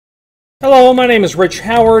Hello, my name is Rich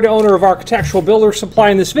Howard, owner of Architectural Builder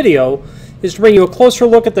Supply. In this video is to bring you a closer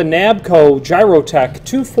look at the Nabco Gyrotech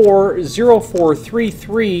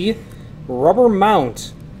 240433 rubber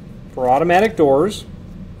mount for automatic doors.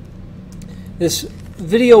 This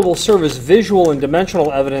video will serve as visual and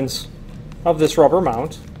dimensional evidence of this rubber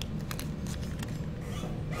mount.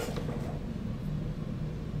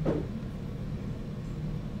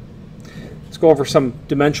 Let's go over some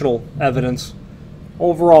dimensional evidence.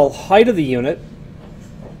 Overall height of the unit,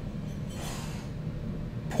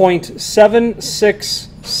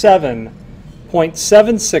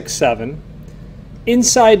 0.767.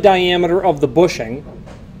 Inside diameter of the bushing,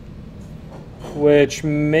 which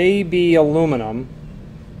may be aluminum,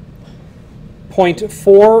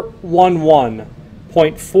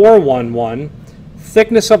 0.411.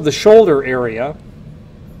 Thickness of the shoulder area,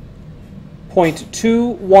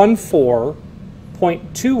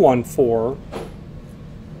 0.214.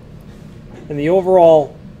 And the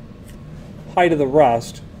overall height of the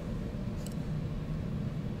rest,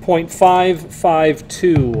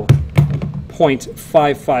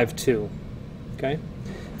 0.552. Okay.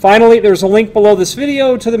 Finally, there's a link below this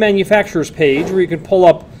video to the manufacturer's page where you can pull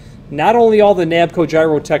up not only all the Nabco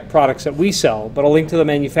Gyrotech products that we sell, but a link to the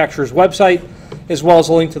manufacturer's website, as well as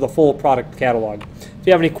a link to the full product catalog. If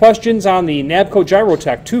you have any questions on the Nabco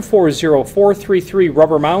Gyrotech 240433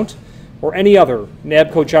 rubber mount, or any other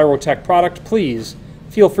Nabco Gyrotech product, please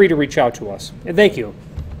feel free to reach out to us. And thank you.